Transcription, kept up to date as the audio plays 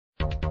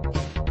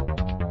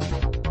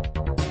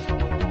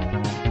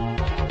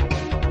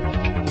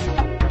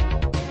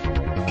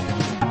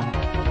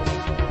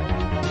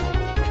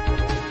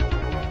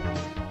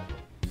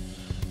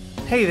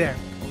Hey there!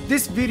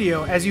 This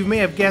video, as you may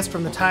have guessed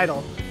from the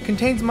title,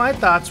 contains my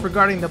thoughts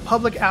regarding the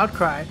public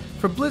outcry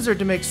for Blizzard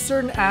to make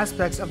certain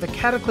aspects of the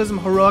Cataclysm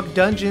heroic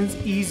dungeons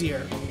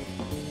easier.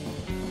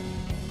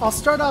 I'll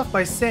start off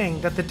by saying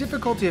that the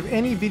difficulty of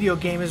any video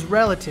game is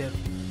relative.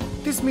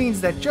 This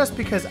means that just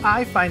because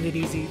I find it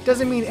easy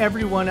doesn't mean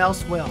everyone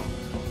else will.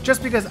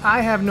 Just because I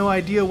have no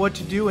idea what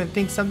to do and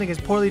think something is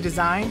poorly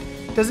designed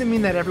doesn't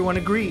mean that everyone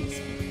agrees.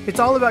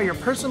 It's all about your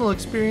personal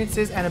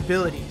experiences and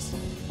abilities.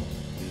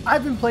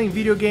 I've been playing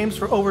video games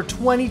for over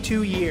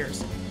 22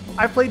 years.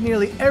 I've played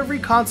nearly every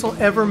console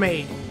ever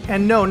made.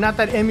 And no, not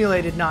that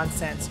emulated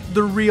nonsense,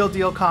 the real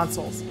deal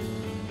consoles.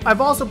 I've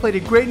also played a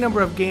great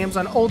number of games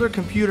on older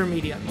computer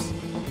mediums.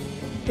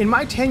 In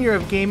my tenure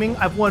of gaming,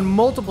 I've won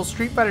multiple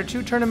Street Fighter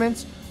II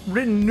tournaments,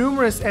 written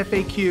numerous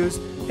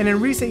FAQs, and in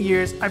recent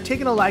years, I've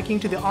taken a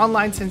liking to the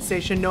online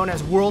sensation known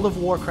as World of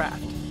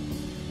Warcraft.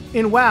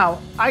 In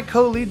WoW, I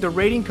co-lead the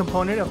raiding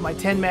component of my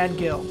 10-man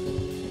guild.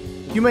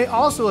 You may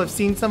also have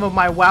seen some of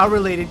my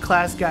WoW-related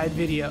class guide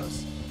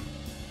videos.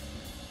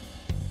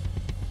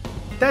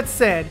 That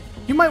said,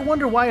 you might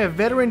wonder why a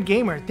veteran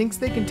gamer thinks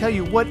they can tell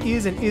you what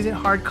is and isn't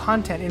hard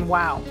content in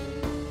WoW.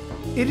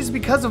 It is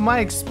because of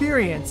my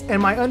experience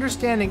and my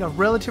understanding of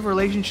relative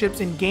relationships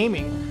in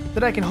gaming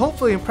that I can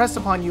hopefully impress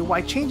upon you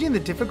why changing the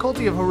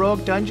difficulty of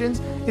heroic dungeons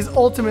is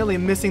ultimately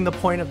missing the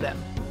point of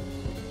them.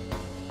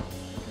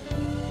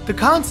 The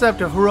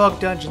concept of heroic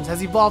dungeons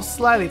has evolved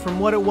slightly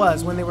from what it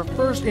was when they were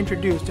first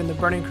introduced in the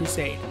Burning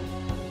Crusade.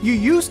 You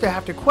used to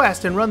have to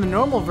quest and run the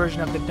normal version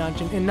of the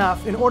dungeon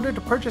enough in order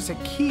to purchase a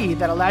key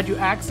that allowed you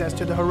access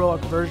to the heroic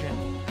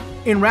version.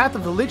 In Wrath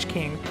of the Lich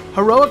King,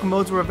 heroic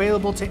modes were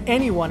available to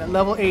anyone at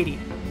level 80.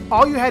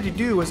 All you had to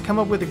do was come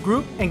up with a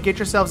group and get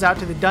yourselves out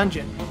to the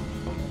dungeon.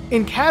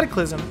 In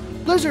Cataclysm,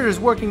 Blizzard is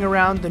working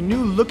around the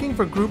new Looking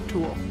for Group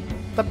tool.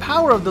 The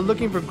power of the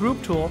Looking for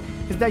Group tool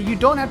is that you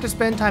don't have to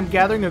spend time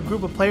gathering a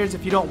group of players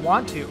if you don't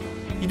want to.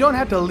 You don't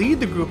have to lead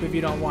the group if you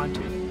don't want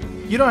to.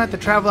 You don't have to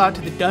travel out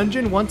to the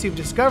dungeon once you've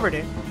discovered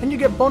it, and you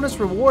get bonus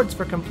rewards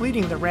for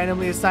completing the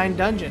randomly assigned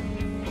dungeon.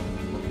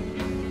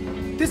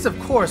 This of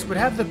course would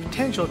have the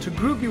potential to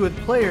group you with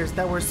players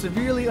that were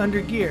severely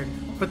undergeared,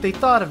 but they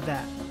thought of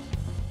that.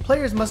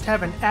 Players must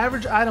have an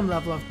average item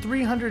level of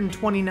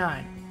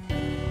 329.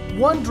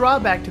 One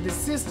drawback to this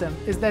system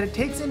is that it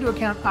takes into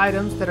account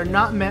items that are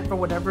not meant for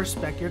whatever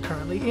spec you're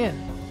currently in.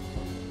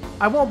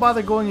 I won't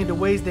bother going into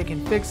ways they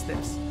can fix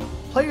this.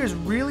 Players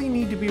really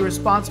need to be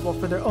responsible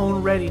for their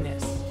own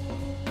readiness.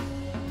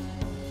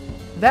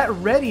 That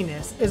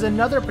readiness is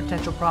another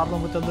potential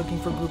problem with the Looking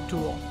for Group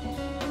tool.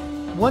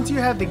 Once you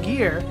have the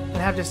gear and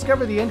have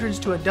discovered the entrance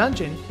to a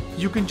dungeon,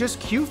 you can just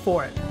queue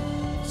for it.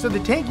 So the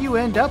tank you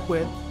end up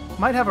with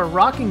might have a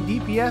rocking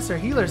DPS or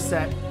healer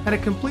set and a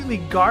completely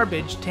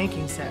garbage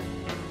tanking set.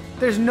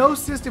 There's no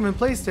system in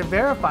place to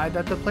verify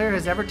that the player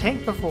has ever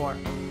tanked before,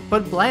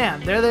 but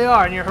blam, there they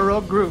are in your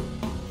heroic group.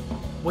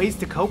 Ways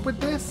to cope with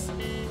this?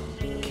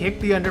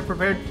 Kick the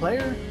underprepared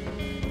player?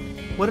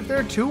 What if there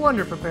are two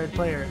underprepared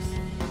players?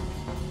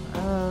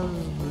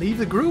 Leave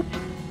the group?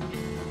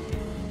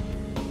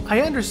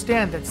 I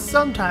understand that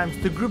sometimes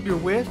the group you're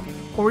with,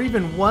 or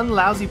even one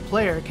lousy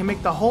player, can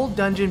make the whole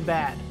dungeon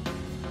bad.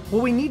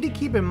 What we need to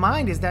keep in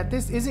mind is that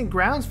this isn't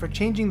grounds for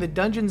changing the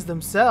dungeons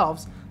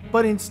themselves,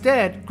 but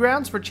instead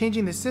grounds for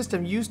changing the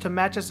system used to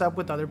match us up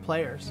with other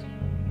players.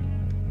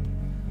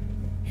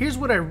 Here's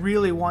what I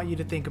really want you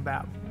to think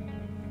about.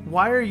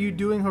 Why are you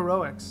doing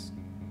heroics?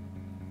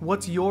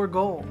 What's your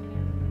goal?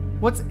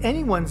 What's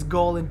anyone's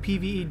goal in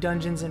PvE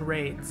dungeons and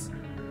raids?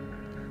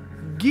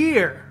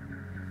 Gear!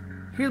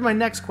 Here's my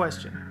next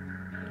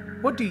question.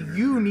 What do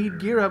you need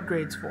gear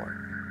upgrades for?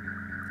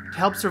 To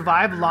help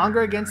survive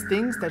longer against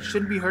things that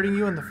shouldn't be hurting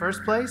you in the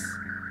first place?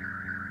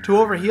 To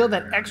overheal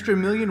that extra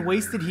million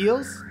wasted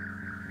heals?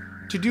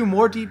 To do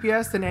more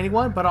DPS than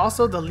anyone but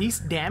also the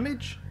least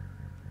damage?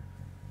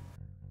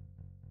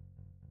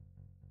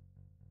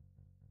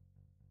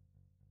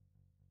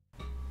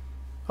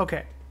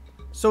 Okay,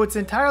 so it's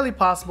entirely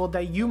possible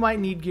that you might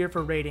need gear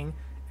for raiding,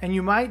 and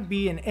you might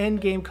be an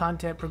endgame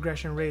content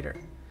progression raider.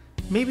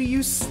 Maybe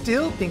you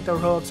still think the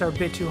heroics are a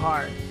bit too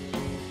hard.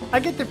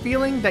 I get the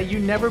feeling that you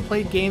never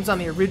played games on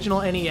the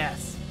original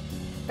NES.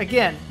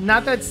 Again,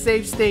 not that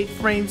save state,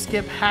 frame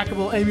skip,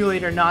 hackable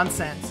emulator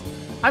nonsense.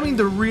 I mean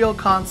the real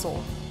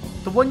console.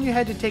 The one you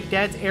had to take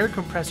Dad's air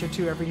compressor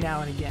to every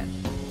now and again.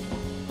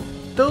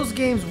 Those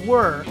games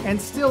were, and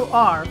still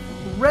are,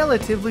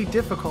 relatively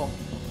difficult.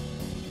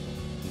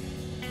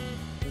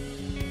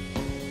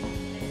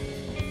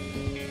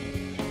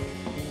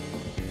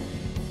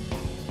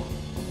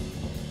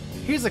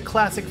 Here's a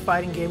classic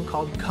fighting game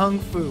called Kung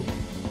Fu.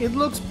 It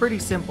looks pretty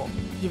simple.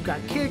 You've got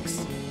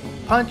kicks,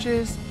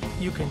 punches,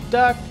 you can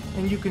duck,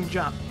 and you can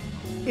jump.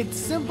 It's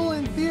simple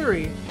in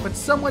theory, but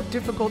somewhat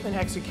difficult in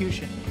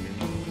execution.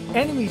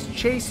 Enemies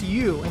chase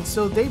you, and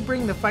so they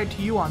bring the fight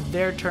to you on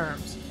their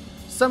terms.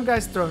 Some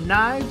guys throw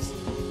knives,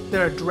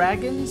 there are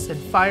dragons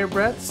and fire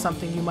breaths,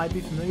 something you might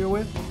be familiar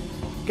with.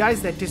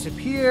 Guys that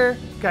disappear,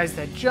 guys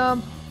that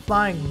jump,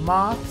 flying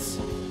moths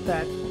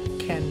that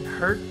can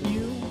hurt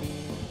you.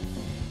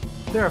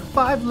 There are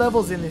 5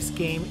 levels in this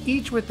game,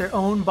 each with their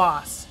own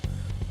boss.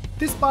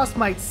 This boss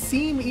might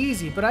seem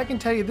easy, but I can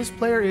tell you this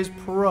player is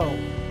pro.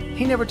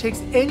 He never takes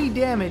any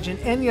damage in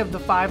any of the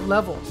 5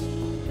 levels.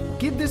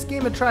 Give this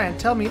game a try and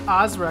tell me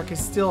Ozark is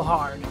still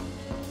hard.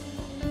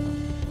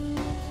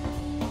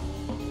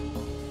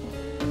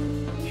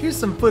 Here's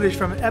some footage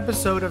from an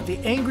episode of The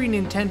Angry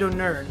Nintendo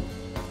Nerd.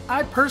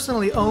 I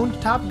personally owned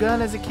Top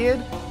Gun as a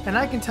kid, and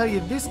I can tell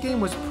you this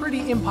game was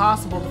pretty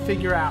impossible to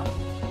figure out.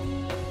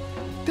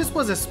 This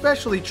was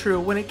especially true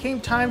when it came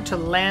time to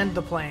land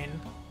the plane.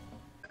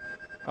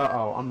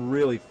 Uh-oh, I'm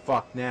really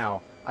fucked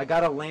now. I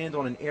gotta land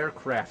on an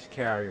aircraft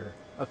carrier.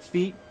 A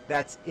feat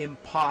that's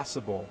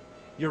impossible.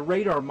 Your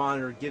radar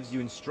monitor gives you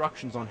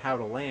instructions on how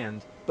to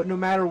land, but no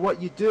matter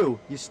what you do,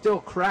 you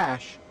still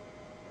crash.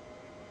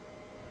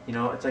 You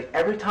know, it's like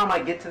every time I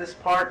get to this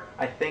part,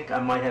 I think I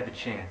might have a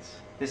chance.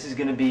 This is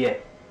gonna be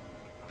it.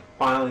 I'm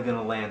finally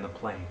gonna land the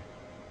plane.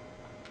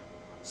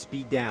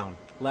 Speed down.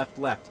 Left,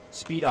 left.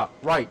 Speed up.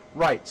 Right,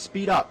 right.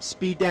 Speed up.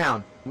 Speed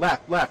down.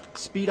 Left, left.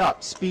 Speed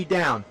up. Speed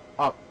down.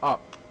 Up,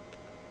 up.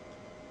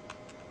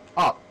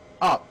 Up,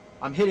 up.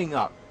 I'm hitting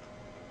up.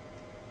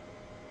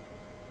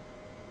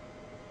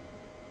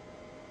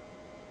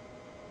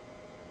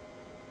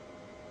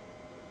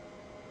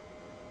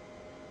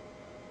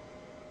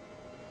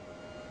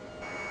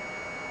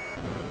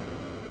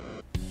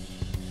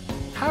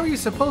 How are you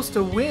supposed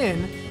to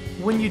win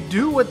when you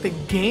do what the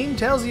game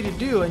tells you to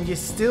do and you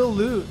still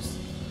lose?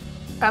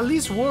 At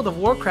least World of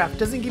Warcraft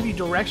doesn't give you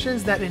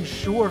directions that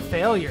ensure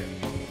failure.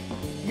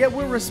 Yet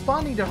we're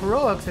responding to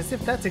heroics as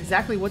if that's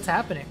exactly what's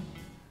happening.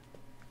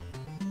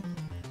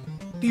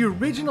 The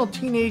original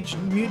Teenage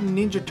Mutant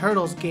Ninja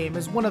Turtles game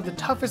is one of the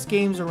toughest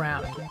games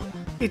around.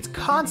 It's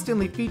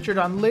constantly featured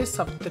on lists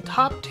of the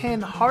top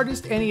 10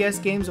 hardest NES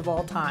games of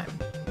all time.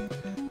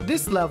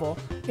 This level,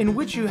 in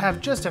which you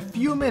have just a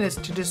few minutes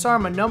to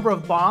disarm a number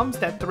of bombs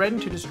that threaten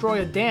to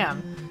destroy a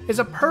dam, is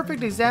a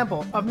perfect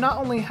example of not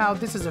only how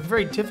this is a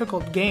very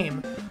difficult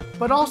game,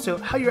 but also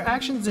how your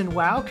actions in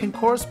WoW can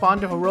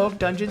correspond to heroic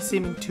dungeons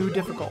seeming too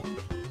difficult.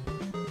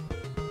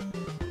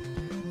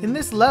 In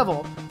this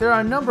level, there are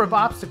a number of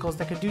obstacles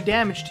that could do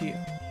damage to you.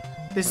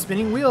 This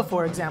spinning wheel,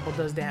 for example,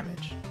 does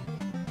damage.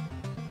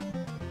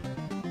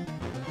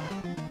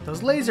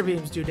 Those laser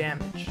beams do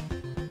damage.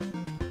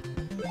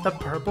 The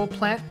purple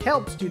plant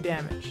kelps do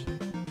damage.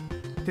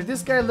 Did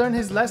this guy learn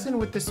his lesson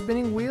with the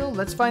spinning wheel?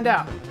 Let's find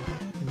out.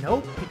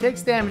 Nope, he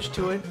takes damage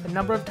to it a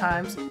number of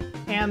times,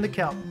 and the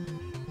kelp.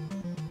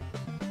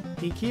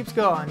 He keeps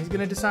going, he's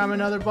going to disarm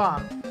another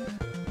bomb.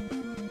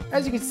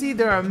 As you can see,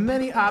 there are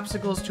many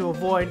obstacles to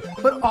avoid,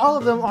 but all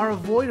of them are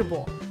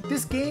avoidable.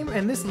 This game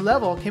and this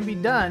level can be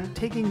done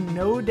taking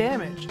no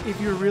damage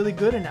if you're really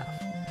good enough.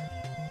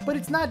 But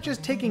it's not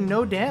just taking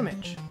no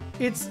damage,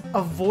 it's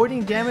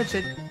avoiding damage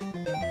that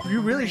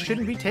you really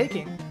shouldn't be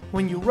taking.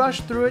 When you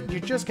rush through it, you're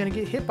just going to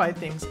get hit by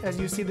things, as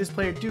you see this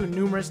player do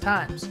numerous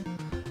times.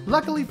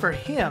 Luckily for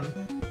him,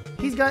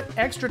 he's got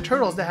extra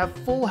turtles that have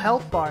full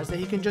health bars that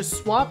he can just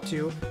swap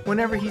to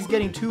whenever he's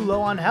getting too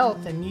low on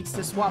health and needs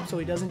to swap so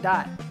he doesn't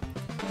die.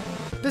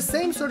 The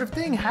same sort of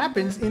thing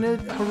happens in a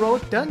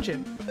heroic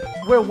dungeon,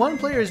 where one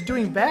player is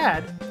doing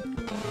bad,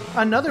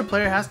 another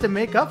player has to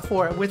make up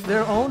for it with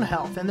their own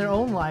health and their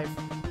own life.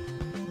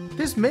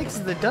 This makes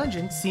the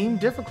dungeon seem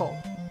difficult.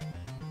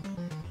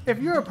 If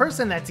you're a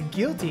person that's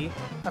guilty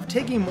of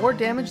taking more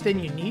damage than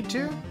you need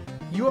to,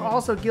 you are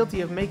also guilty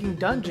of making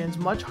dungeons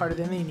much harder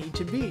than they need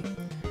to be.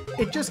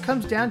 It just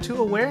comes down to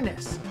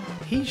awareness.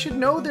 He should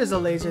know there's a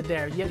laser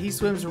there, yet he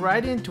swims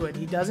right into it.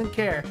 He doesn't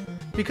care,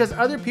 because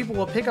other people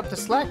will pick up the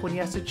slack when he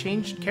has to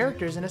change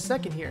characters in a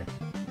second here.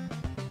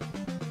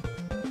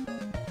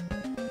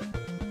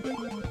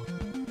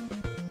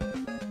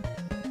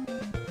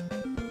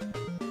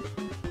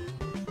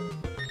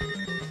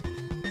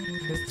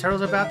 His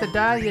turtle's about to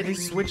die, yet he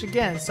switch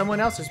again. Someone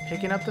else is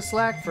picking up the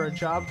slack for a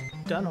job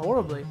done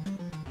horribly.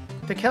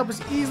 The kelp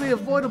is easily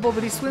avoidable,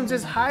 but he swims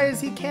as high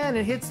as he can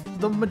and hits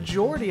the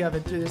majority of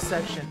it through this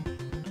section.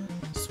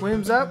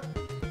 Swims up.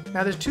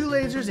 Now there's 2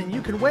 lasers and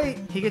you can wait.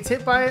 He gets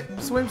hit by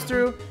it, swims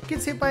through,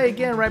 gets hit by it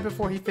again right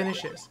before he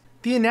finishes.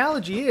 The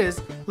analogy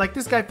is, like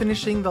this guy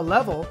finishing the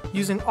level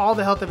using all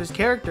the health of his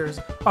characters,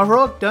 a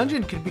heroic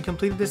dungeon could be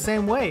completed the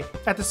same way,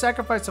 at the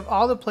sacrifice of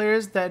all the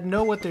players that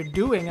know what they're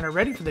doing and are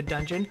ready for the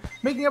dungeon,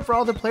 making up for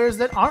all the players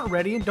that aren't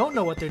ready and don't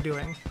know what they're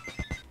doing.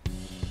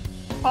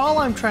 All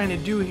I'm trying to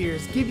do here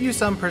is give you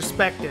some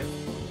perspective.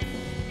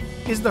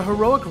 Is the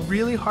heroic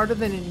really harder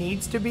than it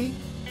needs to be?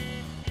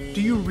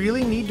 Do you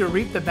really need to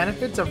reap the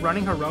benefits of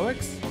running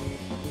heroics?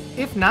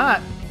 If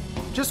not,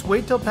 just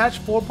wait till patch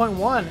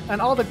 4.1 and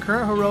all the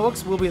current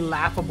heroics will be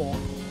laughable.